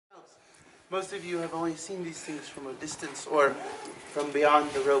Most of you have only seen these things from a distance or from beyond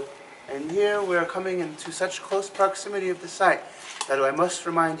the rope. And here we are coming into such close proximity of the site that I must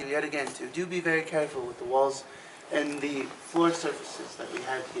remind you yet again to do be very careful with the walls and the floor surfaces that we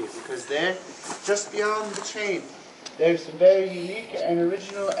have here, because there, just beyond the chain, there's some very unique and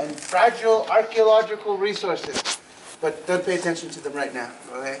original and fragile archaeological resources. But don't pay attention to them right now,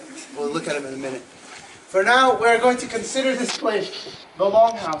 okay? We'll look at them in a minute. For now, we're going to consider this place the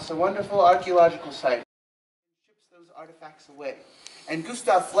Longhouse, a wonderful archaeological site. He ships those artifacts away. And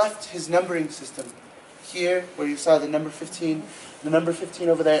Gustav left his numbering system here, where you saw the number 15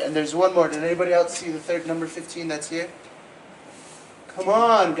 over there, and there's one more. Did anybody else see the third number 15 that's here? Come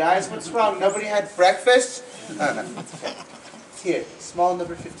on, guys, what's wrong? Nobody had breakfast? No, it's here, small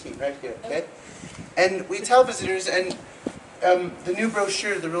number 15, right here, okay? And we tell visitors, and the new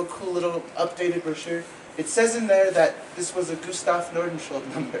brochure, the real cool little updated brochure, it says in there that this was a Gustav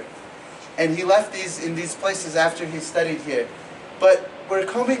Nordenskjöld number. And he left these in these places after he studied here. But we're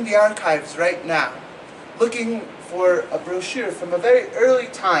combing the archives right now, looking for a brochure from a very early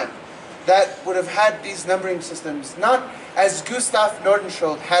time that would have had these numbering systems, not as Gustav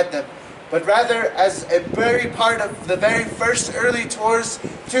Nordenskjöld had them, but rather as a very part of the very first early tours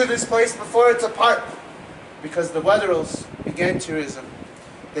to this place before it's a park. Because the Wetherells began tourism.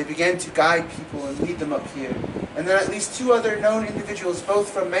 They began to guide people and lead them up here. And then at least two other known individuals, both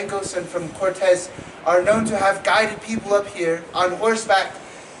from Mengos and from Cortez, are known to have guided people up here on horseback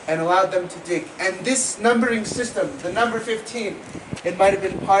and allowed them to dig. And this numbering system, the number 15, it might have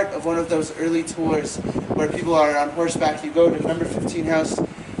been part of one of those early tours where people are on horseback. You go to number 15 house,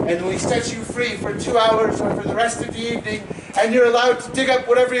 and we set you free for 2 hours or for the rest of the evening, and you're allowed to dig up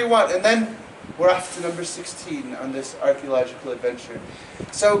whatever you want. And then we're off to number 16 on this archaeological adventure.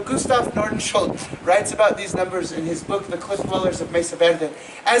 So Gustav Nordenskjöld writes about these numbers in his book, The Cliff Dwellers of Mesa Verde,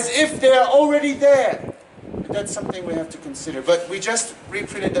 as if they are already there. And that's something we have to consider. But we just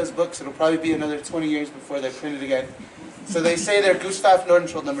reprinted those books. It'll probably be another 20 years before they're printed again. So they say they're Gustav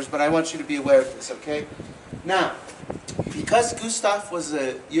Nordenskjöld numbers, but I want you to be aware of this, okay? Now, because Gustav was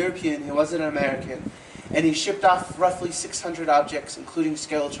a European, he wasn't an American, and he shipped off roughly 600 objects, including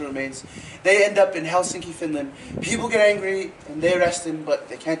skeletal remains. They end up in Helsinki, Finland. People get angry, and they arrest him, but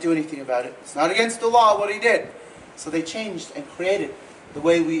they can't do anything about it. It's not against the law what he did. So they changed and created the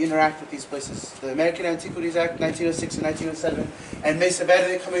way we interact with these places. The American Antiquities Act, 1906 and 1907, and Mesa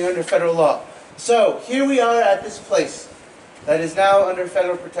Verde coming under federal law. So here we are at this place that is now under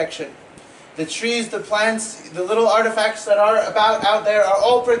federal protection. The trees, the plants, the little artifacts that are about out there are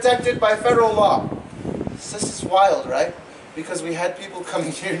all protected by federal law. This is wild, right? Because we had people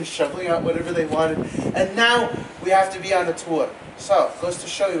coming here and shoveling out whatever they wanted, and now we have to be on a tour. So, it goes to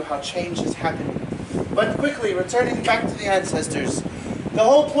show you how change is happening. But quickly, returning back to the ancestors, the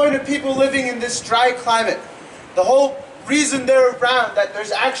whole point of people living in this dry climate, the whole reason they're around, that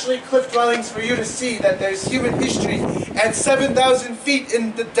there's actually cliff dwellings for you to see, that there's human history at 7,000 feet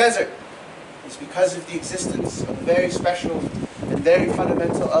in the desert, is because of the existence of a very special and very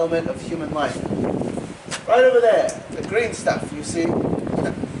fundamental element of human life. Right over there, the green stuff, you see?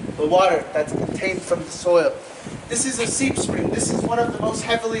 The water that's contained from the soil. This is a seep spring. This is one of the most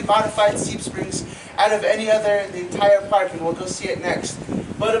heavily modified seep springs out of any other in the entire park, and we'll go see it next.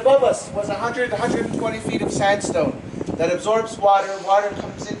 But above us was 120 feet of sandstone that absorbs water. Water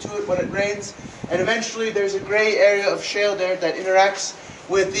comes into it when it rains, and eventually there's a gray area of shale there that interacts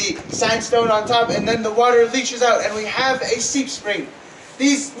with the sandstone on top, and then the water leaches out, and we have a seep spring.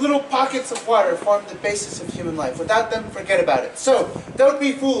 These little pockets of water form the basis of human life. Without them, forget about it. So, don't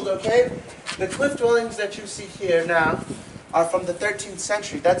be fooled, okay? The cliff dwellings that you see here now are from the 13th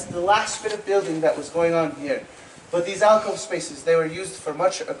century. That's the last bit of building that was going on here. But these alcove spaces, they were used for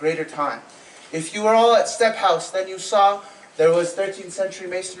much a greater time. If you were all at Step House, then you saw there was 13th century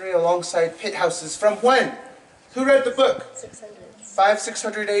masonry alongside pit houses. From when? Who read the book? 600.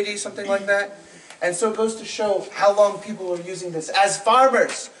 680, something like that? And so it goes to show how long people were using this as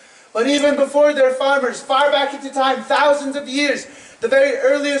farmers. But even before they're farmers, far back into time, thousands of years, the very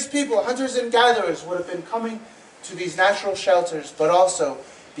earliest people, hunters and gatherers, would have been coming to these natural shelters, but also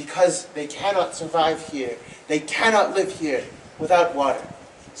because they cannot survive here. They cannot live here without water.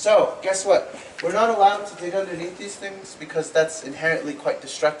 So, guess what? We're not allowed to dig underneath these things because that's inherently quite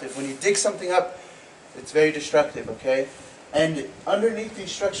destructive. When you dig something up, it's very destructive, okay? And underneath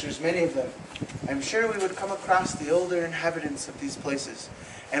these structures, many of them, I'm sure we would come across the older inhabitants of these places.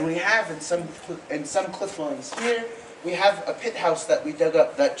 And we have in some cliff dwellings. Here, we have a pit house that we dug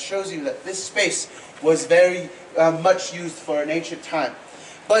up that shows you that this space was very much used for an ancient time.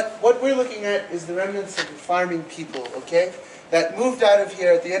 But what we're looking at is the remnants of the farming people, okay? that moved out of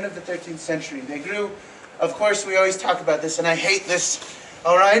here at the end of the 13th century. They grew, of course, we always talk about this, and I hate this,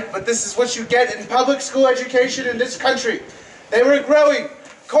 all right? But this is what you get in public school education in this country. They were growing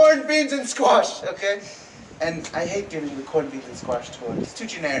corn, beans, and squash, okay? And I hate giving the corn, beans, and squash tour. It's too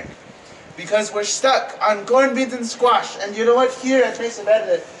generic. Because we're stuck on corn, beans, and squash. And you know what? Here at Mesa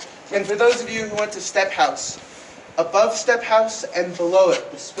Verde, and for those of you who went to Step House, above Step House and below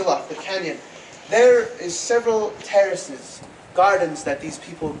it, the spill-off, the canyon, there is several terraces, gardens that these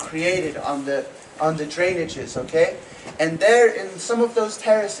people created on the drainages, okay? And there in some of those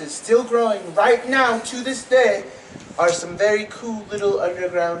terraces, still growing right now to this day, are some very cool little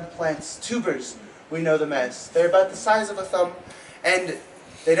underground plants, tubers, we know them as. They're about the size of a thumb, and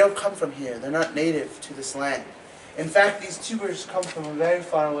they don't come from here. They're not native to this land. In fact, these tubers come from a very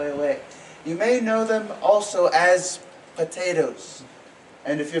far away. You may know them also as potatoes.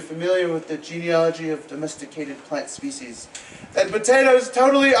 And if you're familiar with the genealogy of domesticated plant species, then potatoes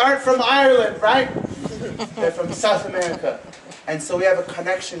totally aren't from Ireland, right? They're from South America. And so we have a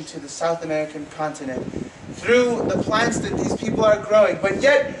connection to the South American continent through the plants that these people are growing. But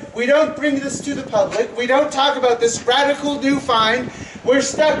yet, we don't bring this to the public. We don't talk about this radical new find. We're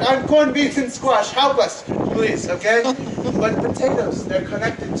stuck on corn, beans, and squash. Help us, please, okay? But potatoes, they're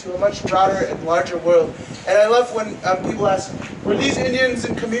connected to a much broader and larger world. And I love when people ask, were these Indians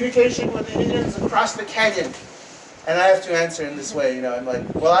in communication with the Indians across the canyon? And I have to answer in this way, you know, I'm like,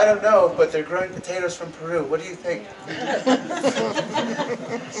 well, I don't know, but they're growing potatoes from Peru. What do you think?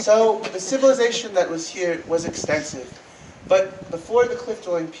 So the civilization that was here was extensive. But before the cliff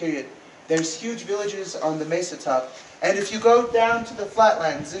dwelling period, there's huge villages on the mesa top. And if you go down to the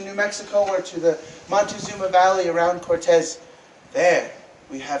flatlands in New Mexico or to the Montezuma Valley around Cortez, there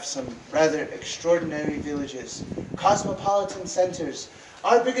we have some rather extraordinary villages, cosmopolitan centers.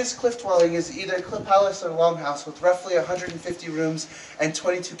 Our biggest cliff dwelling is either Cliff Palace or Longhouse with roughly 150 rooms and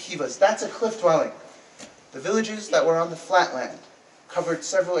 22 kivas. That's a cliff dwelling. The villages that were on the flatland covered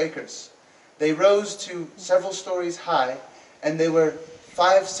several acres. They rose to several stories high, and they were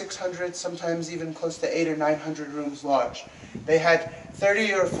 500, 600, sometimes even close to 800 or 900 rooms large. They had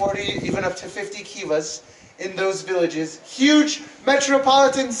 30 or 40, even up to 50 kivas in those villages. Huge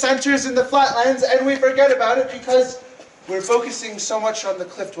metropolitan centers in the flatlands, and we forget about it because we're focusing so much on the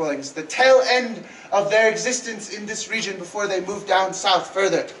cliff dwellings, the tail end of their existence in this region before they moved down south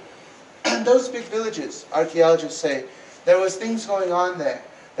further. And those big villages, archaeologists say, there was things going on there.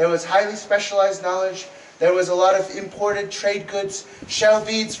 There was highly specialized knowledge. There was a lot of imported trade goods, shell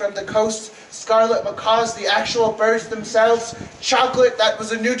beads from the coast, scarlet macaws, the actual birds themselves, chocolate, that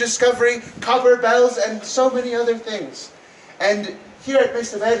was a new discovery, copper bells, and so many other things. And here at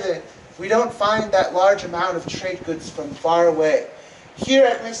Mesa Verde, we don't find that large amount of trade goods from far away. Here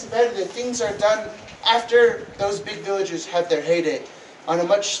at Mesa Verde, things are done after those big villages had their heyday, on a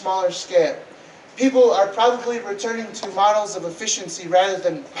much smaller scale. People are probably returning to models of efficiency rather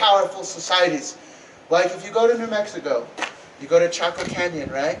than powerful societies. Like if you go to New Mexico, you go to Chaco Canyon,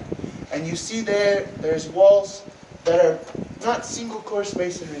 right? And you see there's walls that are not single course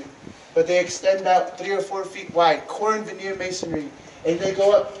masonry, but they extend out 3 or 4 feet wide, core and veneer masonry. And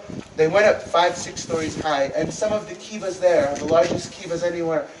they went up 5, 6 stories high. And some of the kivas there are the largest kivas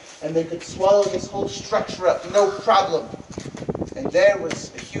anywhere. And they could swallow this whole structure up, no problem. And there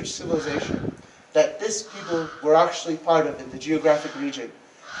was a huge civilization that these people were actually part of in the geographic region.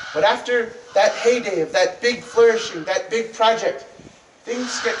 But after that heyday of that big flourishing, that big project,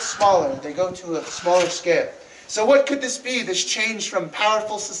 things get smaller. They go to a smaller scale. So what could this be, this change from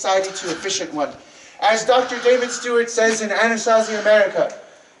powerful society to efficient one? As Dr. David Stewart says in Anasazi America,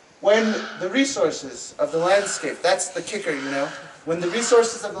 when the resources of the landscape, that's the kicker, you know, when the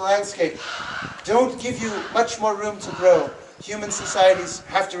resources of the landscape don't give you much more room to grow, human societies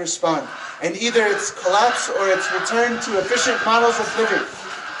have to respond. And either it's collapse or it's return to efficient models of living.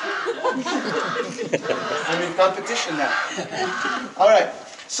 I'm in competition now. All right,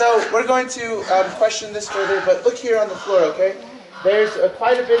 so we're going to question this further, but look here on the floor, okay? There's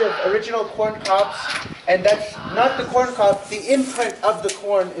quite a bit of original corn cobs, and that's not the corn cob, the imprint of the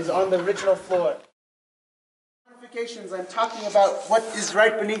corn is on the original floor. I'm talking about what is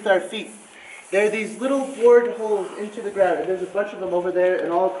right beneath our feet. There are these little bored holes into the ground, and there's a bunch of them over there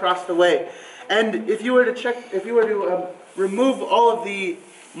and all across the way. And if you were to remove all of the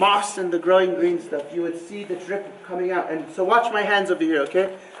moss and the growing green stuff, you would see the drip coming out. And so watch my hands over here,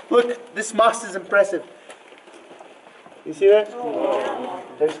 okay? Look, this moss is impressive. You see that?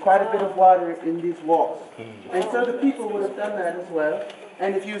 There's quite a bit of water in these walls. And so the people would have done that as well.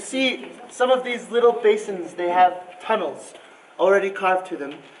 And if you see some of these little basins, they have tunnels already carved to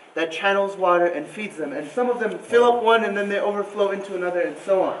them. that channels water and feeds them. And some of them fill up one and then they overflow into another and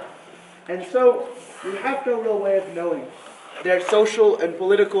so on. And so we have no real way of knowing their social and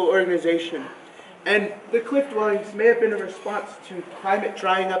political organization. And the cliff dwellings may have been a response to climate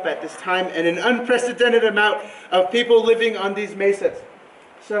drying up at this time and an unprecedented amount of people living on these mesas.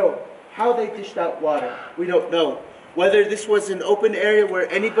 So, how they dished out water, we don't know. Whether this was an open area where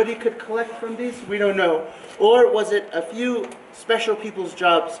anybody could collect from these, we don't know. Or was it a few special people's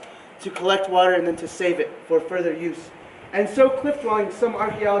jobs to collect water and then to save it for further use? And so cliff dwellings, some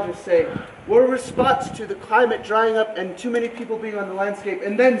archaeologists say, were a response to the climate drying up and too many people being on the landscape,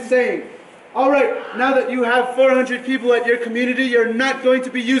 and then saying, all right, now that you have 400 people at your community, you're not going to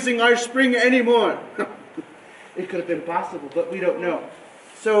be using our spring anymore. It could have been possible, but we don't know.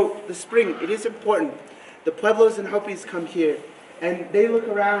 So the spring, it is important. The Pueblos and Hopis come here, and they look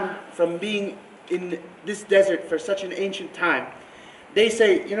around from being in this desert for such an ancient time. They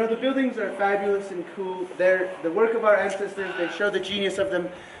say, you know, the buildings are fabulous and cool. They're the work of our ancestors. They show the genius of them.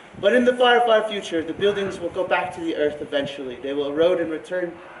 But in the far, far future, the buildings will go back to the earth eventually. They will erode and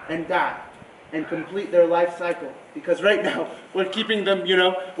return and die and complete their life cycle. Because right now, we're keeping them,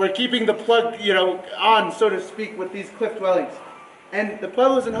 we're keeping the plug, on, so to speak, with these cliff dwellings. And the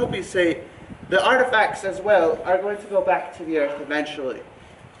Pueblos and Hopis say the artifacts as well are going to go back to the earth eventually.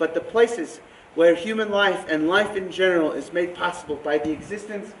 But the places where human life and life in general is made possible by the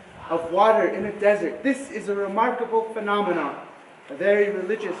existence of water in a desert, this is a remarkable phenomenon, a very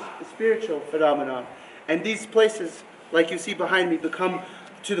religious, spiritual phenomenon. And these places, like you see behind me, become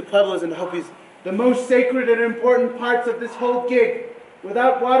to the Pueblos and the Hopis the most sacred and important parts of this whole gig.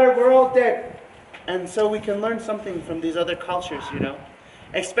 Without water, we're all dead. And so we can learn something from these other cultures,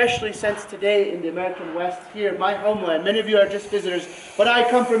 especially since today in the American West, here, my homeland, many of you are just visitors, but I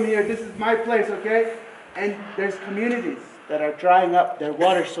come from here, this is my place, okay? And there's communities that are drying up their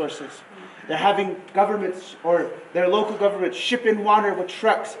water sources. They're having governments, or their local governments, ship in water with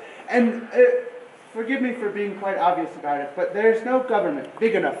trucks. And forgive me for being quite obvious about it, but there's no government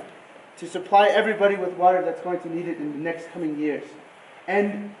big enough to supply everybody with water that's going to need it in the next coming years.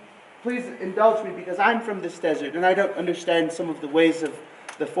 And please indulge me, because I'm from this desert, and I don't understand some of the ways of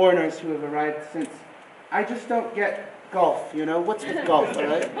the foreigners who have arrived since. I just don't get golf, What's with golf, all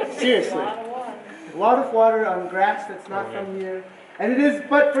right? Seriously. A lot of water on grass that's not from here. And it is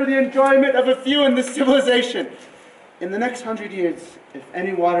but for the enjoyment of a few in this civilization. In the next 100 years, if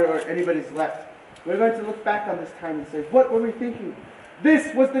any water or anybody's left, we're going to look back on this time and say, what were we thinking?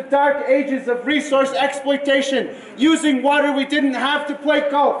 This was the dark ages of resource exploitation, using water we didn't have to play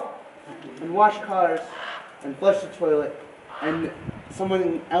golf, and wash cars, and flush the toilet, and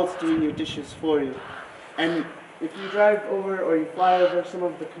someone else doing your dishes for you. And if you drive over or you fly over some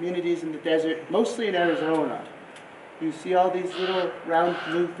of the communities in the desert, mostly in Arizona, you see all these little round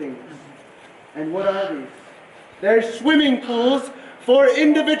blue things. And what are these? They're swimming pools for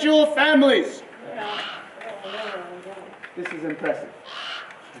individual families. This is impressive.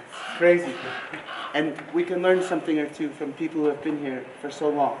 It's crazy. And we can learn something or two from people who have been here for so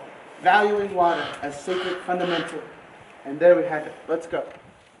long. Valuing water as sacred, fundamental. And there we have it. Let's go.